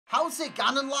How's it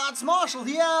going, lads? Marshall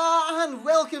here, and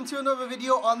welcome to another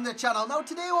video on the channel. Now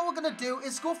today what we're going to do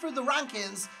is go through the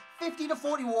rankings 50 to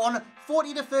 41,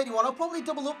 40 to 31. I'll probably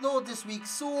double upload this week,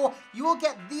 so you will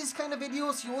get these kind of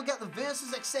videos, you will get the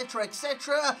verses, etc,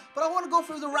 etc. But I want to go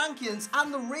through the rankings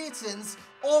and the ratings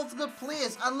of the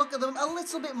players and look at them a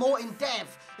little bit more in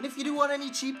depth. And if you do want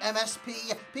any cheap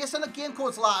MSP, PSN game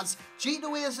codes, lads,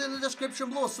 G2A is in the description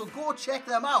below, so go check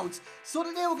them out. So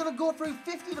today we're going to go through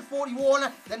 50 to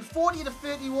 41, then 40 to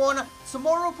 31,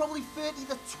 tomorrow probably 30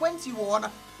 to 21,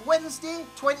 Wednesday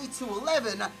 20 to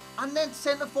 11, and then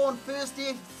 10 to 4 on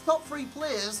Thursday. Top 3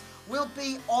 players will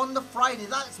be on the Friday.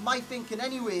 That's my thinking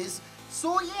anyways.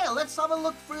 So yeah, let's have a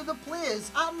look through the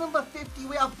players. At number 50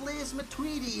 we have Blaise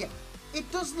Matuidi. It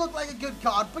does look like a good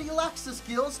card, but he lacks the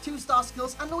skills, 2-star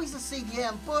skills. I know he's a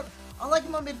CDM, but I like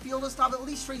my midfielders to have at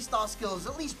least 3-star skills,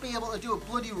 at least be able to do a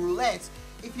bloody roulette,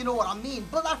 if you know what I mean.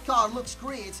 But that card looks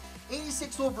great.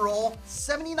 86 overall,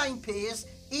 79 pace,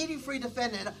 83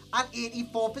 defending, and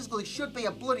 84 physical. He should be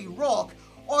a bloody rock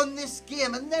on this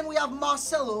game. And then we have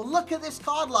Marcelo. Look at this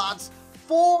card, lads.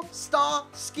 4-star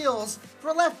skills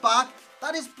for a left back.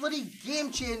 That is bloody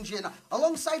game-changing.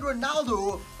 Alongside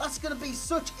Ronaldo, that's going to be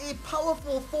such a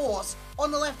powerful force on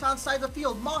the left-hand side of the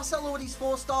field. Marcelo with his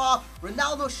 4-star.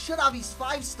 Ronaldo should have his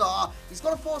 5-star. He's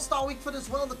got a 4-star weak foot as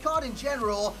well. The card in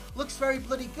general looks very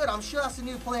bloody good. I'm sure that's a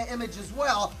new player image as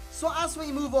well. So as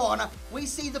we move on, we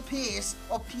see the pace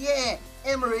of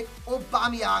Pierre-Emerick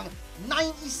Aubameyang.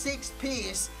 96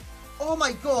 pace. Oh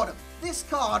my god, this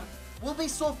card will be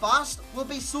so fast, will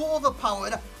be so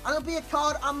overpowered, and it'll be a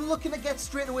card I'm looking to get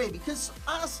straight away, because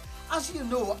as you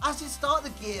know, as you start the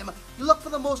game, you look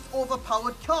for the most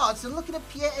overpowered cards, and looking at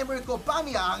Pierre-Emerick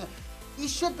Aubameyang, he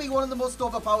should be one of the most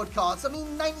overpowered cards. I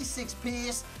mean, 96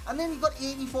 pace, and then you've got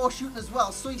 84 shooting as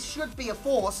well, so he should be a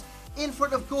force in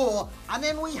front of goal. And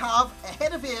then we have,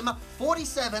 ahead of him,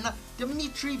 47,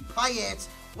 Dimitri Payet.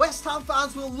 West Ham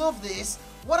fans will love this.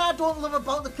 What I don't love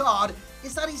about the card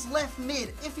is that he's left mid.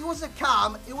 If he was a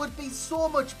cam, it would be so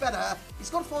much better. He's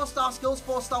got 4-star skills,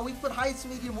 4-star weak foot, high to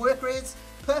medium work rates,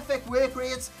 perfect work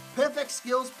rates, perfect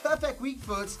skills, perfect weak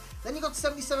foots. Then you got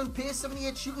 77 pace,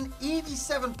 78 shooting,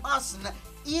 87 passing,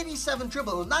 87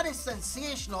 dribble, and that is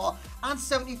sensational, and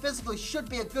 70 physical. He should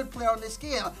be a good player on this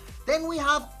game. Then we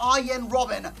have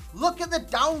Robben. Look at the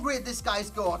downgrade this guy's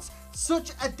got.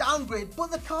 Such a downgrade,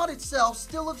 but the card itself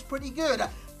still looks pretty good.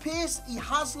 Pace, he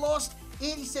has lost.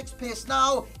 86 pace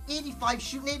now, 85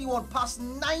 shooting, 81 pass,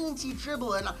 90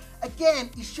 dribbling.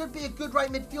 Again, he should be a good right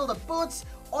midfielder, but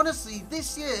honestly,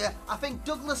 this year, I think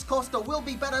Douglas Costa will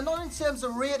be better, not in terms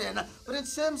of rating, but in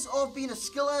terms of being a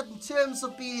skiller, in terms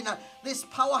of being this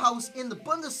powerhouse in the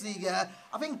Bundesliga.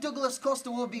 I think Douglas Costa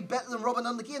will be better than Robben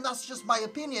on the game. That's just my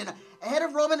opinion. Ahead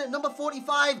of Robben at number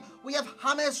 45, we have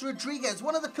James Rodriguez,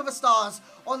 one of the cover stars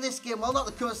on this game. Well, not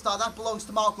the cover star, that belongs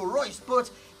to Marco Reus, but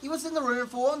he was in the running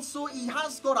for one, so he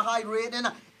has got a high rating.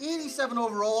 87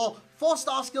 overall,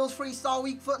 4-star skills, 3-star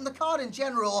weak foot, and the card in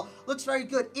general looks very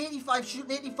good. 85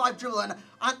 shooting, 85 dribbling,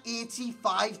 and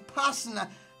 85 passing.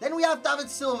 Then we have David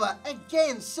Silva,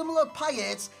 again, similar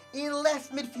Payet in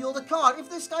left midfielder card. If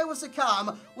this guy was a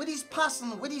cam, with his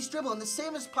passing, with his dribbling, the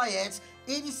same as Payet,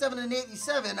 87 and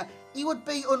 87, he would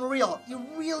be unreal. He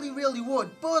really, really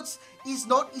would. But he's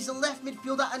not. He's a left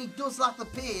midfielder, and he does lack the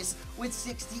pace with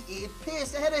 68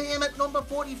 pace. Ahead of him at number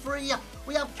 43,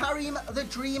 we have Karim the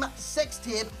Dream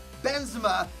Sextape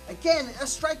Benzema. Again, a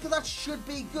striker that should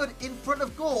be good in front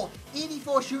of goal.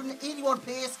 84 shooting, 81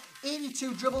 pace,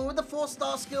 82 dribble with the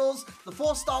 4-star skills, the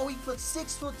 4-star weak foot,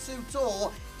 6'2"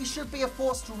 tall. He should be a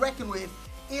force to reckon with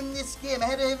in this game.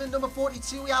 Ahead of him at number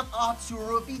 42, we have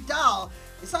Arturo Vidal.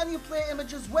 Is that a new player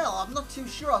image as well? I'm not too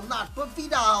sure on that, but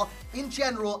Vidal in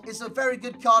general is a very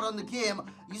good card on the game.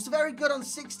 He's very good on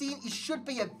 16. He should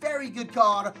be a very good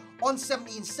card on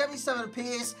 17. 77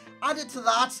 pace. Added to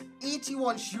that,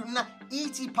 81 shooting,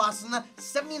 80 passing,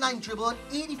 79 dribbling,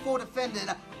 84 defending,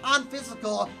 and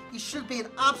physical. He should be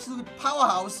an absolute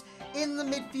powerhouse in the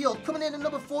midfield. Coming in at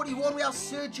number 41, we have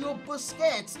Sergio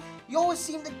Busquets. You always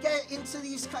seem to get into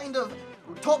these kind of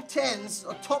top 10s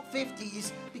or top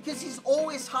 50s because he's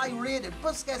always high rated.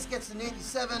 Busquets gets an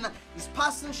 87. His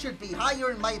passing should be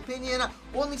higher in my opinion.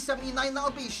 Only 79. That'll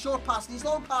be his short pass, and his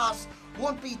long pass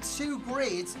won't be too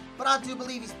great, but I do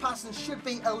believe his passing should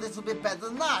be a little bit better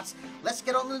than that. Let's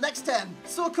get on to the next 10.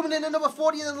 So coming in at number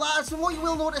 40 then, lads, and what you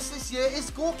will notice this year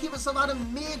is goalkeepers have had a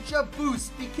major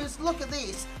boost, because look at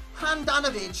this.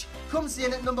 Handanovic comes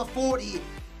in at number 40.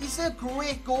 He's a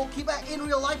great goalkeeper. In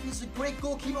real life, he's a great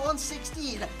goalkeeper on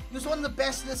 16. He was one of the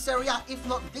best in the Serie A, if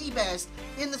not the best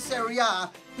in the Serie A.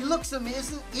 He looks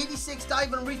amazing. 86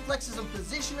 diving reflexes and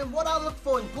position. And what I look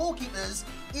for in goalkeepers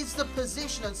is the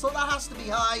positioning. So that has to be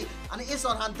high. And it is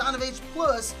on Handanovic.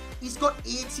 Plus, he's got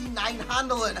 89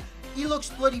 handling. He looks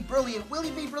bloody brilliant. Will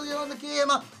he be brilliant on the game?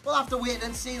 We'll have to wait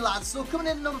and see, lads. So coming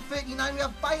in at number 39, we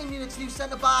have Bayern Munich's new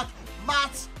centre-back,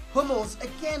 Matt Hummels.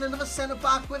 Again, another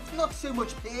centre-back with not too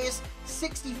much pace,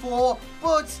 64,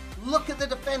 but look at the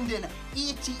defending,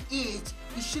 88.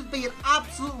 He should be an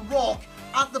absolute rock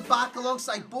at the back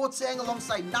alongside Boateng,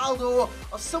 alongside Naldo,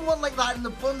 or someone like that in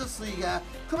the Bundesliga.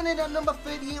 Coming in at number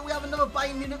 38, we have another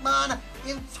Bayern Munich man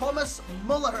in Thomas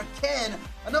Muller. Again,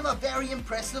 another very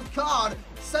impressive card.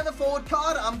 Centre-forward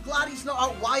card. I'm glad he's not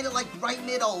out wide at like right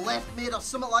mid or left mid or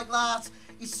something like that.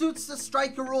 He suits the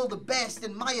striker role the best,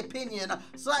 in my opinion,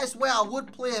 so that is where I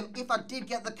would play him if I did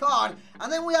get the card.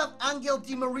 And then we have Angel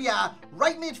Di Maria,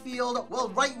 right midfield, well,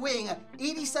 right wing,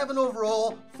 87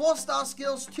 overall, 4-star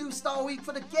skills, 2-star weak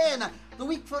foot. Again, the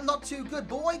weak foot not too good,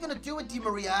 but what are you going to do with Di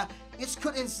Maria? It's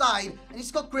cut inside, and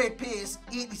he's got great pace,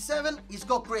 87, he's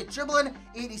got great dribbling,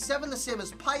 87, the same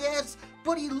as Payet,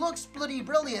 but he looks bloody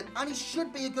brilliant, and he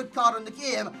should be a good card in the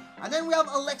game. And then we have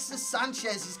Alexis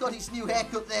Sanchez. He's got his new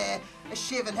haircut there, a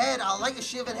shaven head. I like a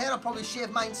shaven head, I'll probably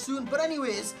shave mine soon, but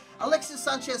anyways, Alexis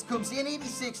Sanchez comes in,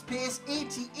 86 pace,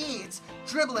 88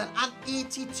 dribbling, and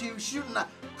 82 shooting.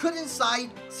 Cut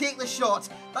inside, take the shot.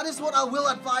 That is what I will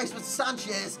advise with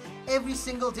Sanchez every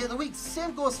single day of the week.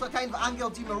 Same goes for kind of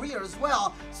Angel Di Maria as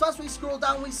well. So as we scroll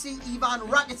down, we see Ivan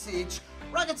Rakitic.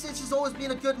 Rakitic has always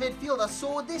been a good midfielder,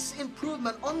 so this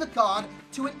improvement on the card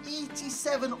to an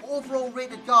 87 overall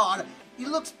rated card, he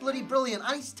looks bloody brilliant,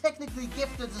 and he's technically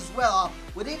gifted as well.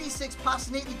 With 86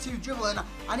 passing, 82 dribbling,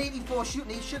 and 84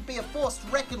 shooting, he should be a force to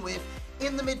reckon with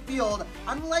in the midfield.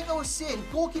 And like I was saying,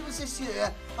 goalkeepers this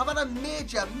year have had a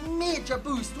major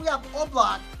boost. We have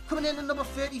Oblak coming in at number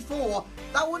 34.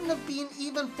 That wouldn't have been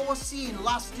even foreseen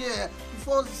last year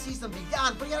before the season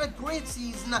began, but he had a great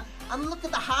season. And look at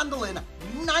the handling,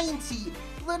 90,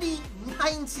 bloody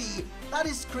 90. That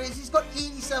is crazy. He's got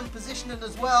 87 positioning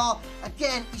as well.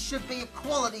 Again, he should be a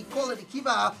quality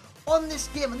keeper on this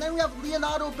game. And then we have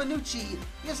Leonardo Bonucci.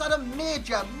 He has had a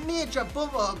major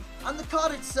bump up, and the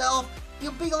card itself,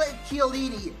 you'll be like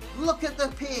Chiellini. Look at the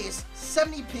pace,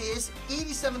 70 pace,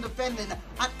 87 defending,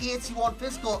 and 81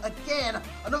 physical. Again,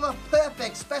 another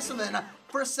perfect specimen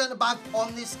for a centre-back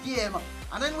on this game.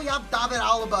 And then we have David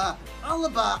Alaba.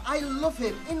 Alaba, I love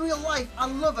him. In real life, I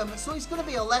love him. So he's going to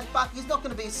be a left-back. He's not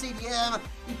going to be a CDM.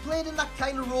 He played in that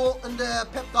kind of role under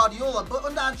Pep Guardiola. But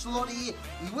under Ancelotti,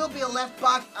 he will be a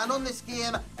left-back. And on this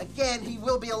game, again, he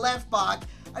will be a left-back.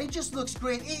 And he just looks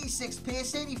great. 86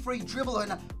 pace, 83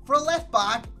 dribbling. For a left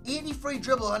back, 83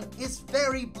 dribbling is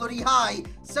very bloody high.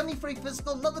 73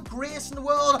 physical, not the greatest in the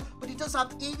world, but he does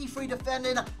have 83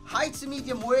 defending, high to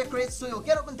medium work rate, so he'll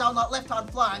get up and down that left-hand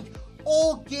flank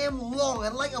all game long.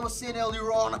 And like I was saying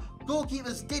earlier on,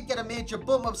 goalkeepers did get a major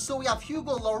bump up, so we have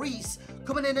Hugo Lloris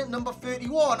coming in at number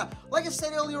 31. Like I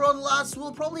said earlier on, lads,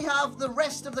 we'll probably have the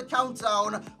rest of the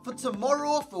countdown for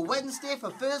tomorrow, for Wednesday, for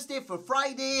Thursday, for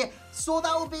Friday. So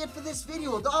that will be it for this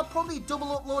video. I'll probably double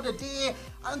upload a day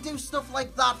and do stuff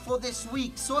like that for this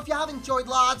week. So if you have enjoyed,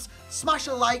 lads, smash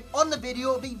a like on the video.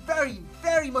 It'll be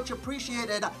very much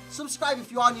appreciated. Subscribe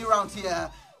if you are new around here.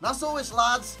 And as always,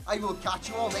 lads, I will catch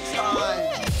you all next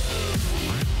time.